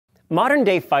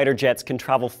Modern-day fighter jets can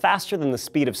travel faster than the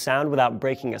speed of sound without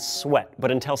breaking a sweat,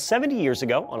 but until 70 years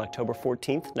ago, on October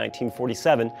 14,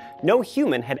 1947, no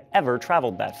human had ever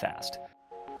traveled that fast.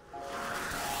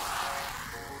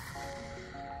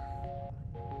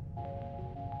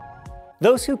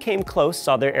 Those who came close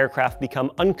saw their aircraft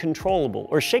become uncontrollable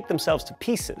or shake themselves to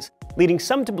pieces, leading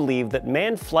some to believe that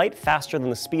manned flight faster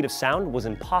than the speed of sound was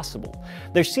impossible.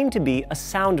 There seemed to be a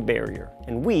sound barrier,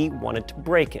 and we wanted to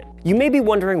break it. You may be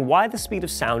wondering why the speed of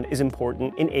sound is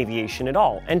important in aviation at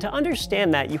all, and to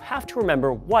understand that, you have to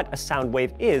remember what a sound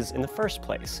wave is in the first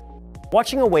place.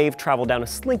 Watching a wave travel down a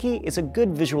slinky is a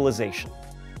good visualization.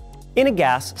 In a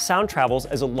gas, sound travels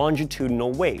as a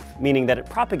longitudinal wave, meaning that it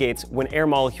propagates when air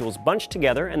molecules bunch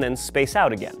together and then space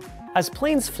out again. As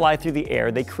planes fly through the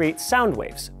air, they create sound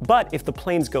waves, but if the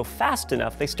planes go fast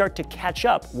enough, they start to catch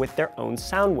up with their own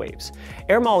sound waves.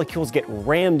 Air molecules get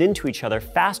rammed into each other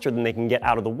faster than they can get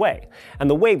out of the way, and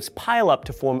the waves pile up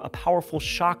to form a powerful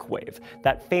shock wave,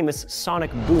 that famous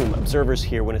sonic boom observers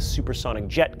hear when a supersonic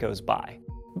jet goes by.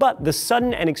 But the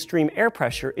sudden and extreme air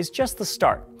pressure is just the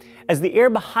start. As the air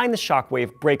behind the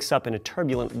shockwave breaks up in a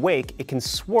turbulent wake, it can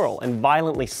swirl and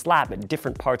violently slap at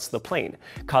different parts of the plane,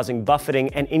 causing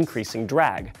buffeting and increasing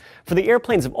drag. For the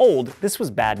airplanes of old, this was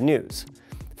bad news.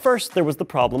 First, there was the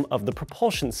problem of the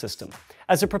propulsion system.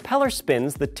 As a propeller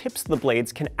spins, the tips of the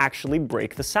blades can actually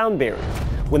break the sound barrier.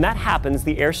 When that happens,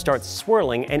 the air starts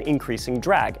swirling and increasing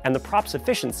drag, and the prop's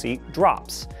efficiency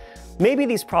drops. Maybe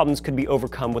these problems could be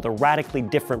overcome with a radically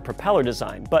different propeller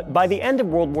design, but by the end of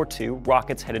World War II,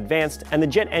 rockets had advanced and the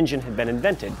jet engine had been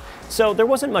invented, so there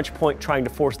wasn't much point trying to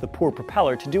force the poor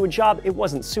propeller to do a job it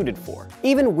wasn't suited for.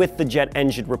 Even with the jet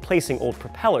engine replacing old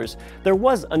propellers, there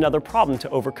was another problem to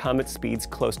overcome at speeds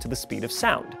close to the speed of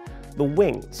sound: the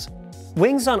wings.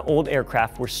 Wings on old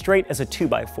aircraft were straight as a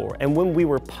 2x4, and when we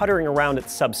were puttering around at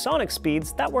subsonic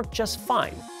speeds, that worked just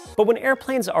fine. But when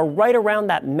airplanes are right around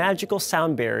that magical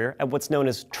sound barrier at what's known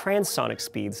as transonic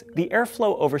speeds, the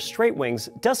airflow over straight wings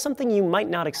does something you might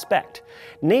not expect.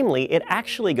 Namely, it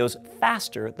actually goes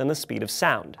faster than the speed of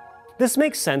sound. This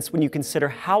makes sense when you consider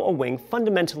how a wing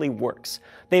fundamentally works.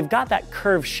 They've got that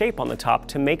curved shape on the top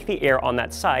to make the air on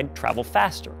that side travel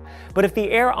faster. But if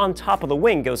the air on top of the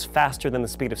wing goes faster than the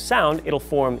speed of sound, it'll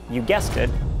form, you guessed it,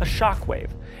 a shock wave.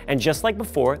 And just like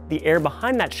before, the air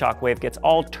behind that shock wave gets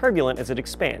all turbulent as it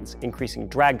expands, increasing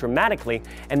drag dramatically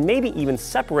and maybe even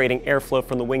separating airflow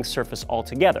from the wing surface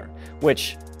altogether,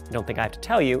 which, I don't think I have to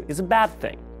tell you, is a bad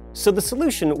thing. So the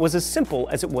solution was as simple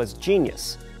as it was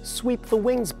genius: sweep the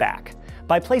wings back.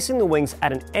 By placing the wings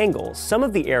at an angle, some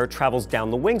of the air travels down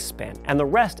the wingspan, and the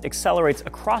rest accelerates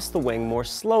across the wing more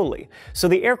slowly, so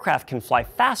the aircraft can fly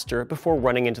faster before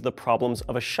running into the problems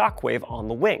of a shockwave on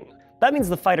the wing. That means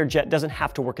the fighter jet doesn't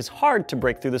have to work as hard to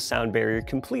break through the sound barrier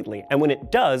completely, and when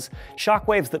it does,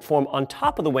 shockwaves that form on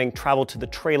top of the wing travel to the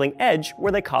trailing edge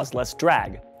where they cause less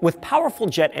drag. With powerful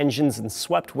jet engines and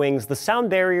swept wings, the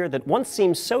sound barrier that once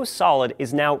seemed so solid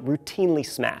is now routinely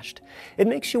smashed. It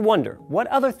makes you wonder what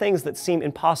other things that seem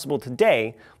impossible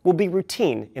today will be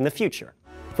routine in the future.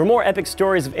 For more epic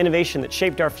stories of innovation that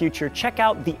shaped our future, check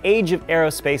out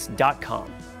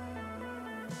theageofaerospace.com.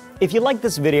 If you like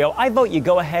this video, I vote you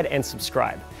go ahead and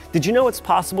subscribe. Did you know it's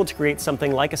possible to create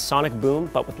something like a sonic boom,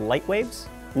 but with light waves?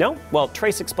 No? Well,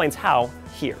 Trace explains how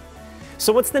here.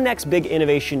 So what's the next big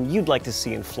innovation you'd like to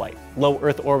see in flight? Low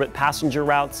Earth orbit passenger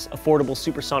routes, affordable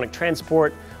supersonic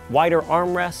transport, wider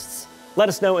armrests? Let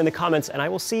us know in the comments, and I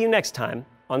will see you next time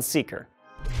on Seeker.